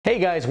Hey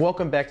guys,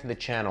 welcome back to the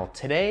channel.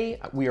 Today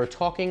we are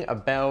talking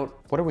about,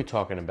 what are we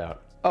talking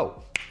about?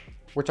 Oh,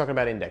 we're talking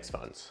about index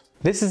funds.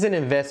 This is an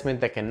investment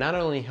that can not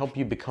only help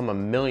you become a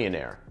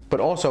millionaire,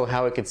 but also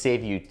how it could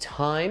save you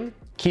time,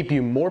 keep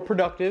you more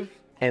productive,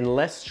 and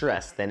less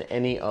stress than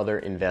any other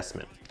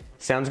investment.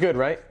 Sounds good,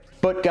 right?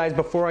 But guys,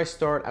 before I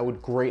start, I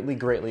would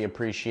greatly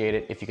appreciate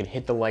it if you can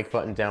hit the like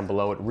button down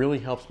below. It really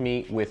helps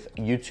me with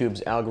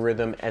YouTube's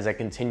algorithm as I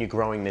continue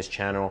growing this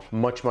channel.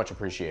 Much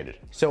appreciated.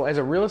 So as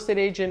a real estate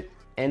agent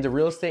and a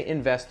real estate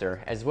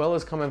investor, as well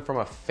as coming from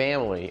a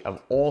family of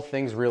all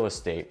things real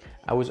estate,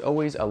 I was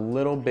always a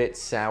little bit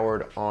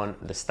soured on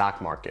the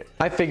stock market.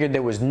 I figured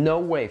there was no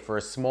way for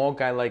a small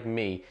guy like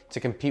me to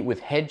compete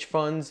with hedge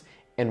funds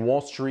and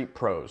Wall Street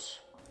pros.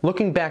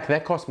 Looking back,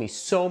 that cost me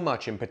so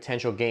much in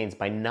potential gains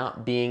by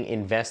not being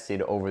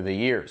invested over the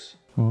years.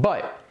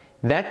 But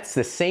that's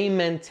the same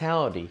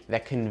mentality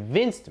that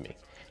convinced me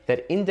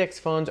that index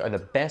funds are the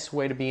best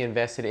way to be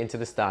invested into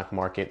the stock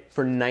market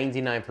for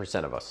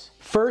 99% of us.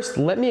 First,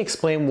 let me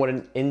explain what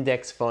an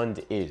index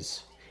fund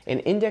is. An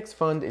index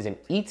fund is an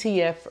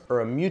ETF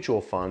or a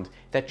mutual fund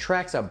that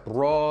tracks a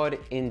broad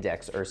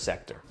index or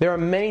sector. There are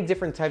many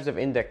different types of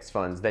index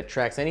funds that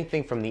tracks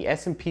anything from the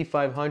S&P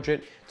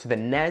 500 to the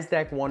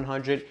NASDAQ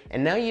 100,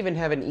 and now you even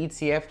have an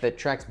ETF that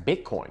tracks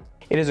Bitcoin.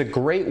 It is a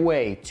great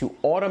way to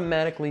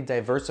automatically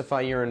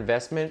diversify your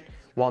investment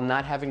while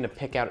not having to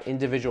pick out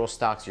individual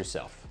stocks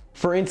yourself.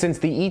 For instance,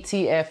 the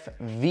ETF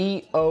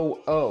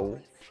VOO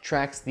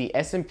tracks the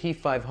S&P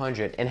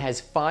 500 and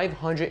has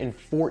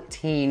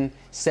 514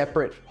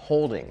 separate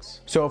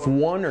holdings. So if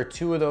one or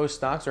two of those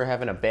stocks are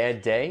having a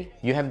bad day,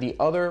 you have the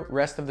other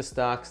rest of the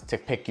stocks to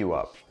pick you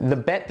up. The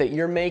bet that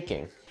you're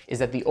making is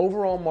that the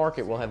overall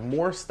market will have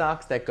more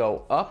stocks that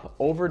go up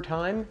over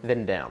time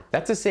than down.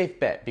 That's a safe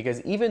bet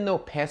because even though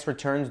past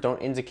returns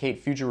don't indicate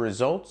future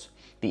results,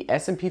 the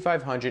S&P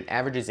 500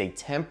 averages a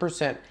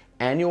 10%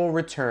 annual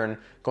return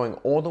going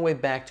all the way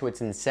back to its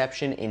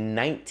inception in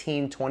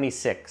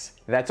 1926.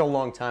 That's a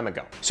long time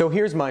ago. So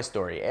here's my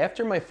story.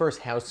 After my first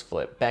house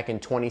flip back in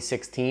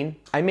 2016,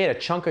 I made a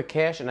chunk of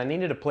cash and I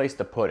needed a place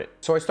to put it.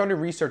 So I started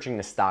researching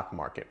the stock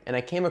market and I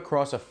came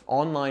across an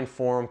online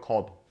forum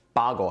called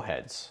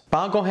Bogleheads.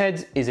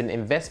 Bogleheads is an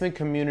investment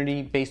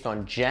community based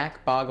on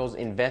Jack Bogle's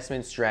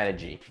investment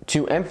strategy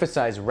to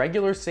emphasize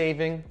regular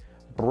saving,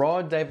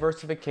 broad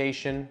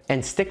diversification,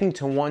 and sticking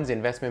to one's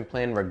investment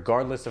plan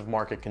regardless of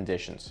market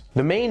conditions.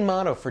 The main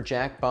motto for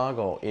Jack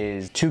Bogle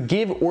is to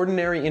give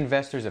ordinary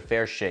investors a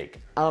fair shake.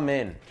 I'm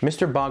in.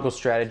 Mr. Bogle's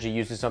strategy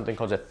uses something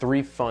called a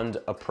three-fund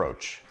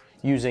approach,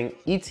 using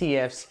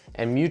ETFs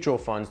and mutual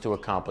funds to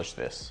accomplish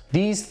this.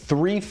 These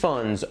three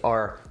funds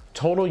are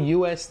total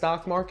US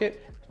stock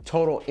market,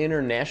 total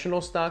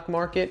international stock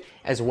market,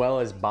 as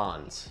well as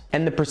bonds.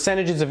 And the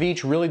percentages of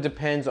each really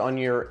depends on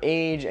your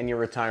age and your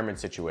retirement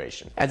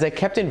situation. As I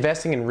kept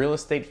investing in real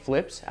estate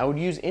flips, I would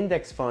use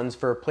index funds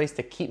for a place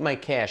to keep my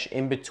cash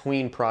in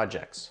between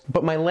projects.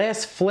 But my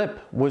last flip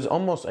was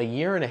almost a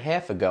year and a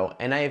half ago,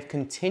 and I have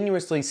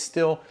continuously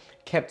still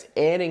kept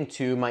adding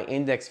to my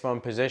index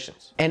fund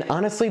positions. And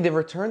honestly, the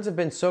returns have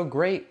been so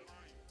great,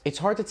 it's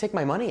hard to take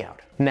my money out.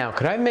 Now,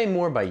 could I have made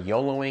more by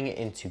YOLOing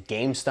into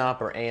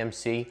GameStop or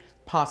AMC?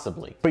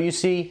 Possibly. But you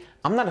see,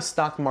 I'm not a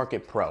stock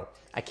market pro.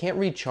 I can't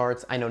read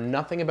charts, I know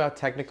nothing about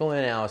technical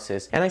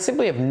analysis, and I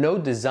simply have no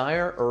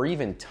desire or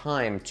even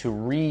time to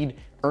read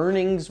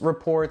earnings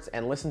reports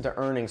and listen to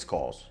earnings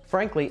calls.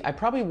 Frankly, I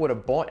probably would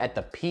have bought at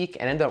the peak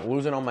and ended up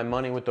losing all my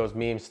money with those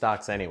meme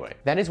stocks anyway.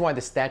 That is why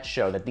the stats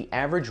show that the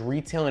average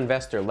retail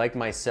investor like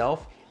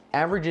myself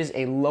averages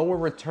a lower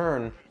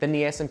return than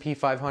the S&P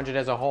 500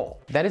 as a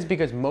whole. That is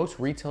because most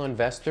retail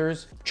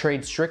investors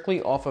trade strictly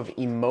off of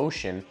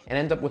emotion and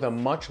end up with a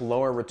much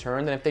lower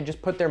return than if they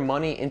just put their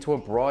money into a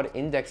broad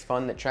index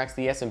fund that tracks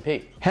the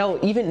S&P. Hell,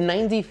 even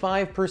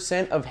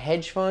 95% of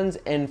hedge funds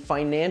and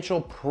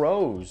financial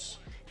pros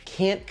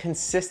can't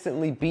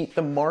consistently beat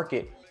the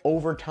market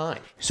over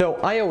time. So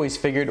I always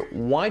figured,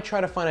 why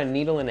try to find a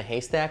needle in a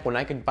haystack when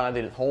I could buy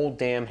the whole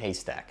damn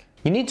haystack?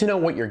 You need to know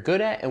what you're good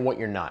at and what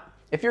you're not.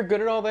 If you're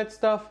good at all that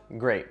stuff,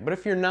 great. But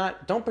if you're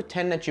not, don't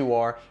pretend that you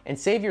are, and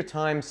save your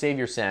time, save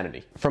your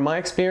sanity. From my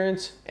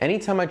experience,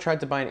 anytime I tried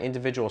to buy an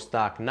individual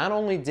stock, not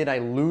only did I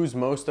lose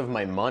most of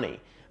my money,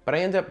 but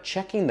I ended up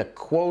checking the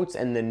quotes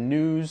and the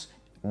news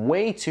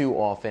way too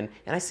often,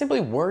 and I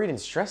simply worried and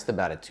stressed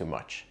about it too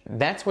much.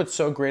 That's what's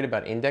so great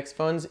about index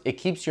funds. It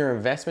keeps your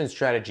investment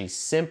strategy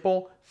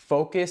simple,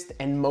 focused,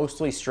 and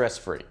mostly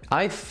stress-free.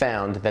 I've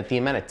found that the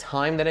amount of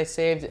time that I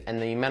saved and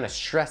the amount of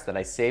stress that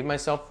I saved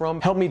myself from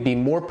helped me be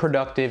more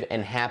productive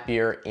and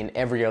happier in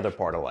every other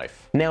part of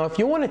life. Now, if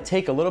you want to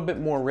take a little bit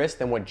more risk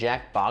than what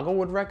Jack Bogle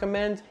would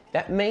recommend,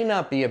 that may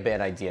not be a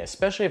bad idea,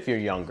 especially if you're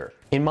younger.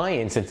 In my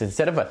instance,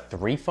 instead of a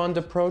three-fund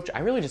approach, I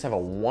really just have a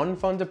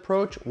one-fund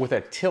approach with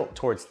a tilt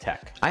towards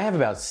tech. I have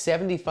about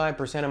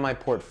 75% of my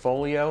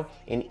portfolio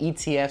in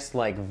ETFs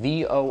like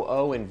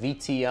VOO and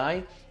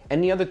VTI,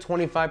 and the other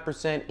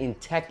 25% in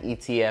tech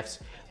ETFs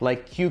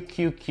like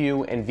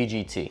QQQ and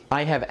VGT.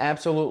 I have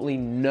absolutely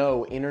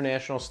no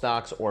international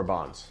stocks or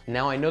bonds.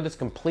 Now I know this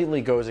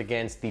completely goes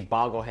against the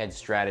Boglehead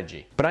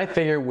strategy, but I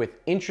figure with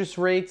interest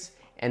rates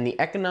and the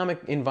economic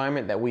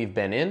environment that we've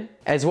been in,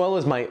 as well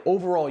as my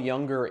overall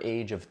younger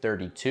age of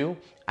 32,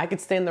 I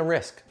could stand the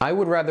risk. I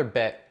would rather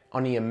bet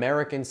on the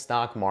American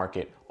stock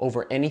market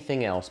over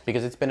anything else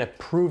because it's been a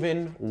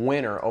proven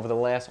winner over the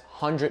last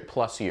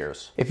 100+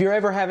 years. If you're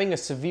ever having a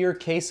severe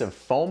case of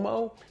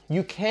FOMO,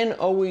 you can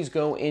always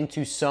go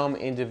into some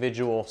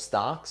individual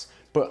stocks,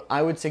 but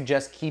I would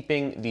suggest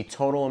keeping the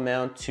total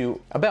amount to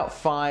about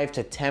 5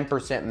 to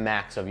 10%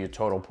 max of your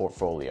total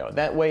portfolio.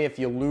 That way, if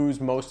you lose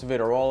most of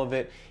it or all of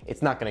it,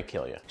 it's not gonna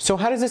kill you. So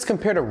how does this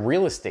compare to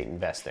real estate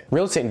investing?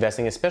 Real estate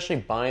investing, especially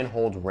buy and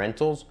hold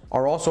rentals,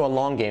 are also a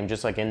long game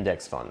just like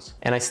index funds.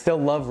 And I still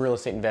love real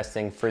estate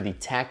investing for the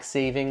tax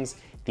savings,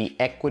 the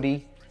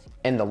equity,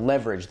 and the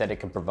leverage that it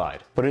can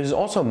provide. But it is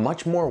also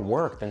much more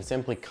work than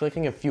simply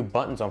clicking a few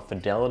buttons on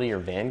Fidelity or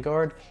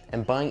Vanguard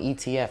and buying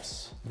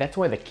ETFs. That's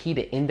why the key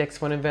to index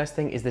fund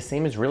investing is the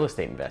same as real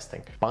estate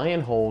investing. Buy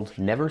and hold,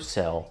 never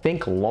sell,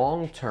 think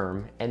long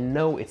term, and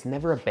know it's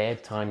never a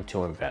bad time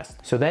to invest.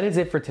 So that is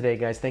it for today,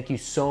 guys. Thank you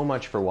so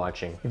much for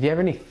watching. If you have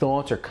any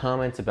thoughts or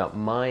comments about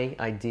my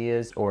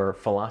ideas or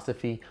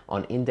philosophy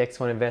on index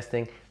fund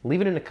investing, leave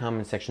it in the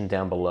comment section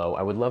down below.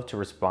 I would love to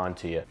respond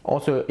to you.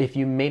 Also, if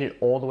you made it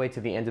all the way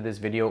to the end of this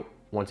video,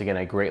 once again,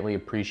 I greatly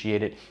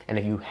appreciate it. And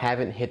if you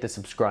haven't hit the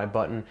subscribe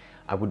button,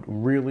 I would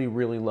really,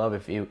 really love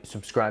if you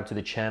subscribe to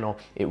the channel.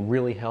 It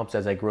really helps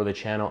as I grow the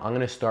channel. I'm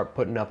gonna start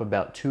putting up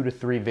about 2 to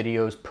 3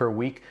 videos per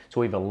week,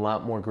 so we have a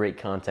lot more great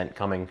content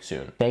coming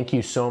soon. Thank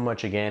you so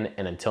much again,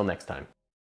 and until next time.